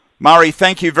Murray,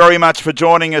 thank you very much for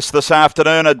joining us this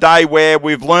afternoon, a day where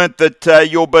we've learnt that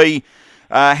you'll be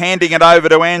handing it over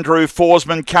to Andrew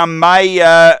Forsman come May.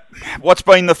 What's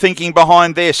been the thinking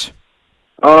behind this?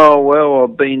 Oh, well,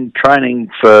 I've been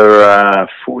training for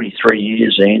 43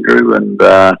 years, Andrew, and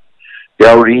the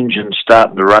old engine's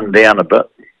starting to run down a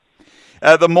bit.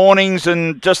 The mornings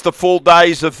and just the full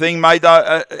days of thing, mate,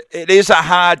 it is a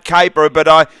hard caper,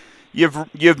 but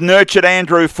you've nurtured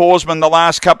Andrew Forsman the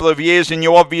last couple of years, and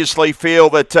you obviously feel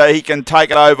that he can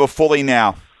take it over fully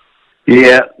now.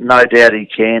 Yeah, no doubt he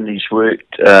can. He's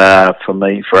worked for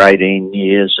me for 18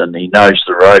 years, and he knows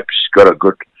the ropes,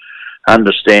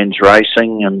 understands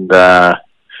racing, and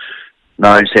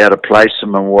knows how to place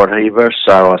them and whatever,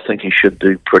 so I think he should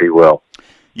do pretty well.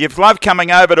 You've loved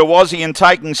coming over to Aussie and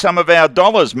taking some of our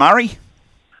dollars, Murray.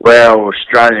 Well,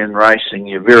 Australian racing,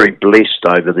 you're very blessed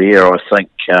over there. I think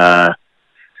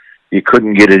you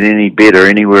couldn't get it any better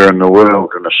anywhere in the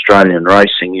world in Australian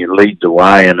racing. You lead the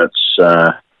way, and it's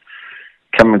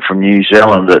coming from New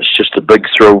Zealand. It's just a big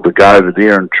thrill to go over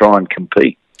there and try and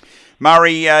compete.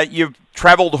 Murray, you've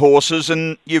travelled horses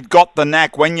and you've got the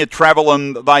knack. When you travel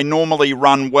them, they normally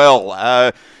run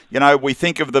well. We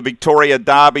think of the Victoria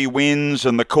Derby wins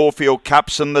and the Caulfield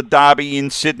Cups and the Derby in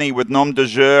Sydney with Nom de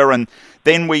Jure, and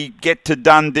then we get to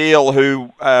Dundeel,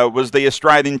 who was the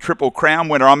Australian Triple Crown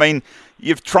winner. I mean,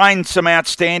 you've trained some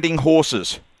outstanding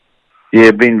horses. Yeah,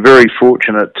 been very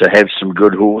fortunate to have some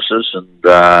good horses, and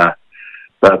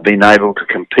they've been able to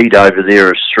compete over there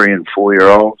as 3 and 4 year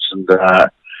olds, and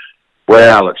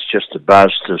well, it's just a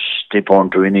buzz to step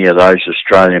onto any of those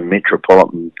Australian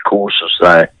metropolitan courses.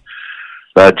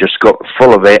 They've just got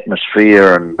full of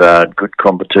atmosphere and good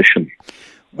competition.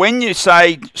 When you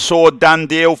saw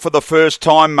Dundeel for the first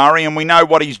time, Murray, and we know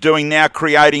what he's doing now,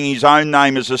 creating his own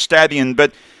name as a stallion,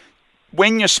 but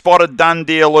when you spotted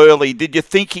Dundeel early, did you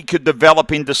think he could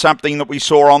develop into something that we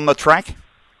saw on the track?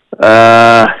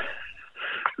 Not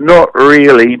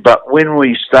really, but when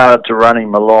we started to run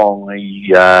him along,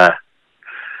 he had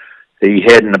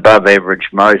an above-average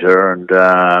motor, and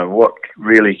what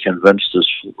really convinced us,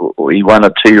 he won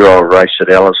a 2-year-old race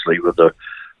at Ellerslie with a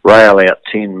rail out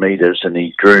 10 metres, and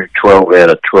he drew 12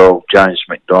 out of 12, James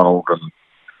McDonald, and,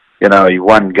 he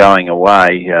won going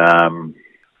away.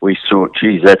 We thought,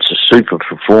 geez, that's a super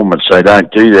performance. They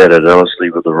don't do that at Ellerslie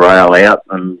with the rail out,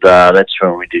 and that's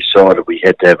when we decided we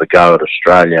had to have a go at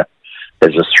Australia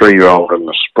as a 3-year-old in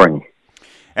the spring.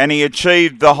 And he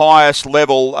achieved the highest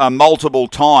level multiple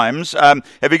times.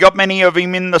 Have you got many of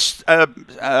him in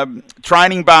the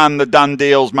training barn, the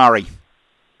Dundeels, Murray?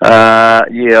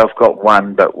 Yeah, I've got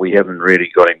one, but we haven't really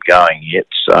got him going yet.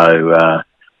 So,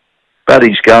 but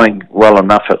he's going well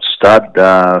enough at stud.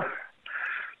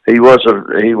 He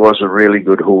was a really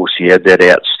good horse. He had that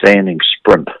outstanding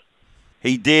sprint.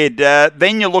 He did.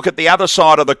 Then you look at the other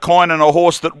side of the coin and a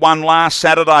horse that won last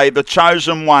Saturday, the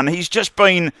Chosen One. He's just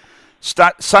been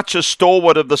such a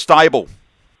stalwart of the stable.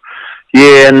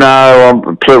 Yeah,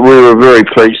 no, we were very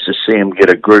pleased to see him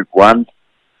get a Group 1.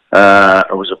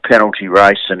 It was a penalty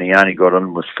race and he only got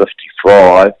in with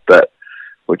 55,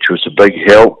 which was a big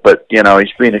help. But,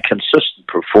 he's been a consistent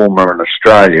performer in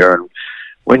Australia, and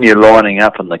when you're lining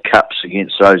up in the cups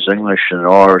against those English and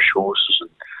Irish horses and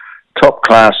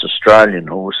top-class Australian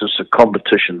horses, the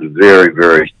competition is very,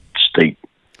 very steep.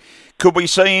 Could we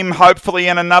see him hopefully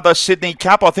in another Sydney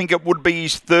Cup? I think it would be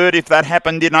his third if that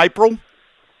happened in April.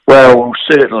 Well, we'll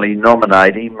certainly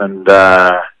nominate him and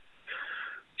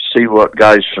see what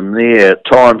goes from there. At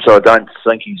times, I don't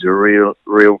think he's a real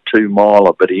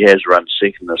 2-miler, but he has run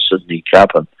second in the Sydney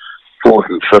Cup and 4th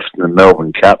and 5th in the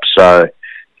Melbourne Cup, so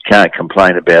can't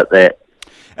complain about that.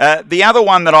 The other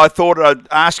one that I thought I'd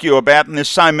ask you about, and there's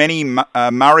so many,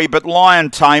 Murray, but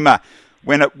Lion Tamer,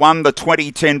 when it won the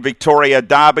 2010 Victoria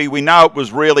Derby, we know it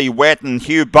was really wet and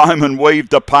Hugh Bowman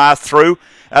weaved a path through.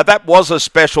 That was a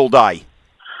special day.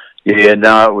 Yeah,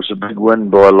 no, it was a big win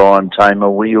by Lion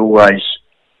Tamer. We always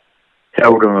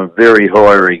held him in very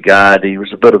high regard. He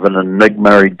was a bit of an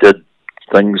enigma. He did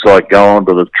things like go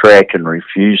onto the track and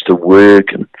refuse to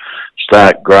work and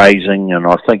start grazing, and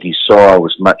I think his sire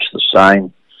was much the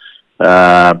same.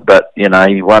 But,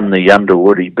 he won the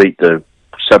Underwood. He beat the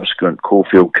subsequent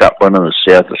Caulfield Cup winner, the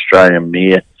South Australian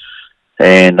mare,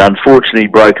 and unfortunately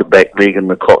broke a back leg in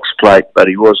the Cox Plate, but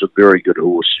he was a very good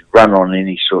horse. He run on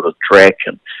any sort of track,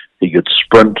 and he could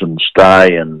sprint and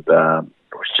stay, and it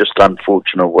was just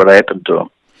unfortunate what happened to him.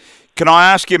 Can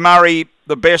I ask you, Murray,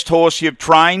 the best horse you've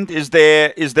trained? Is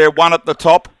there one at the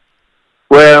top?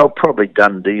 Well, probably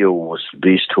Dundeel was the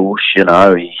best horse. He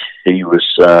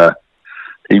was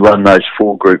he won those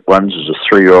 4 Group 1s as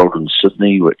a 3-year-old in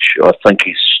Sydney, which I think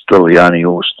he's still the only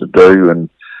horse to do. And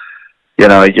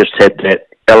he just had that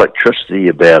electricity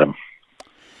about him.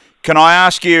 Can I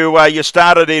ask you, you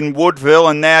started in Woodville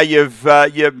and now you've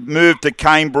moved to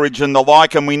Cambridge and the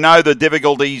like, and we know the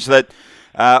difficulties that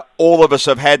all of us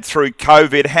have had through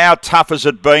COVID. How tough has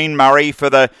it been, Murray, for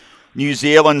the New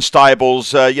Zealand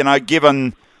stables,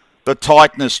 given the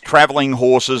tightness, travelling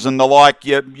horses and the like?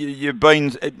 You've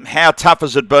been. How tough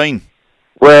has it been?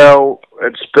 Well,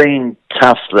 it's been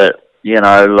tough that,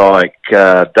 the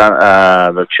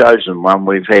Chosen One,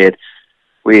 we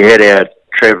had our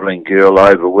travelling girl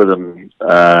over with him,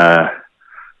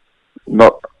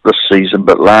 not this season,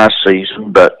 but last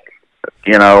season. But,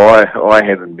 I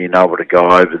haven't been able to go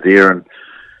over there. And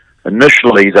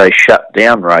initially they shut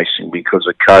down racing because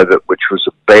of COVID, which was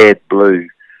a bad blow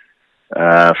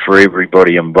for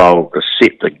everybody involved. It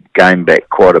set the game back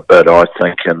quite a bit, I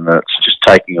think, and it's just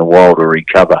taking a while to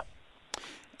recover.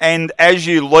 And as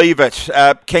you leave it,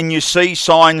 can you see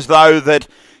signs, though, that,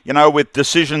 with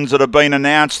decisions that have been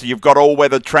announced, you've got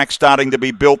all-weather tracks starting to be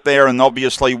built there and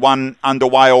obviously one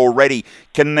underway already.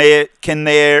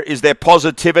 Is there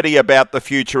positivity about the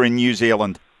future in New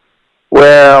Zealand?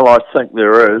 Well, I think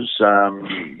there is.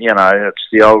 It's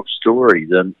the old story.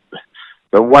 The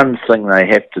one thing they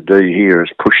have to do here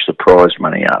is push the prize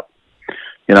money up.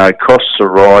 Costs are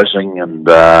rising, and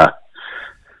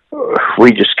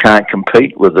we just can't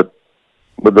compete with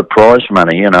the prize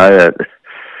money.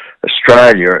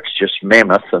 Australia, it's just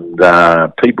mammoth, and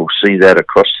people see that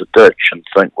across the ditch and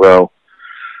think, well,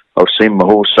 I'll send my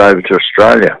horse over to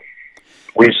Australia.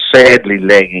 We're sadly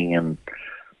lagging in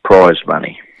prize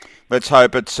money. Let's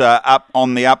hope it's up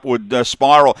on the upward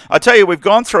spiral. I tell you, we've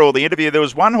gone through all the interview. There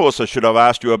was one horse I should have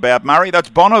asked you about, Murray. That's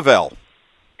Bonneville.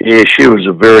 Yeah, she was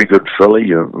a very good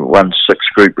filly. Won 6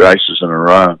 group races in a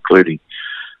row, including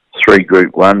 3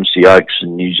 Group 1s, the Oaks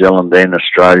in New Zealand and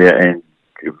Australia, and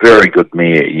a very good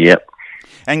mare, yep.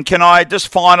 And can I just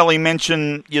finally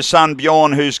mention your son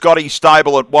Bjorn, who's got his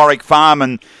stable at Warwick Farm,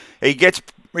 and he gets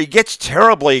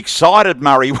terribly excited,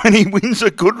 Murray, when he wins a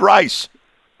good race.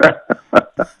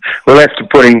 We'll have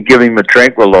to give him a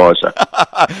tranquiliser.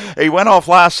 He went off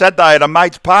last Saturday at a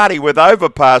mate's party with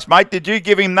Overpass. Mate, did you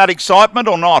give him that excitement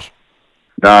or not?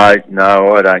 No,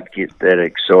 I don't get that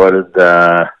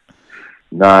excited.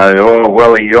 No,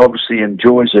 well, he obviously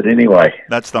enjoys it anyway.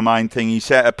 That's the main thing.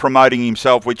 He's promoting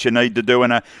himself, which you need to do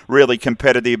in a really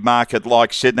competitive market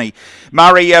like Sydney.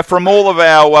 Murray, from all of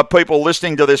our people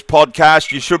listening to this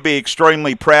podcast, you should be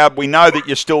extremely proud. We know that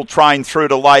you're still trained through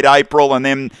to late April, and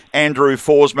then Andrew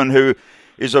Forsman, who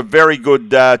is a very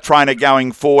good trainer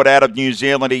going forward out of New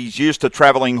Zealand. He's used to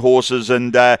travelling horses,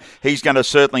 and he's going to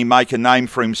certainly make a name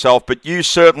for himself. But you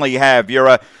certainly have. You're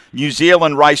a New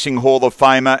Zealand Racing Hall of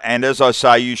Famer, and as I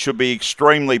say, you should be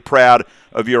extremely proud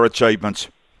of your achievements.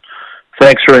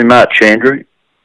 Thanks very much, Andrew.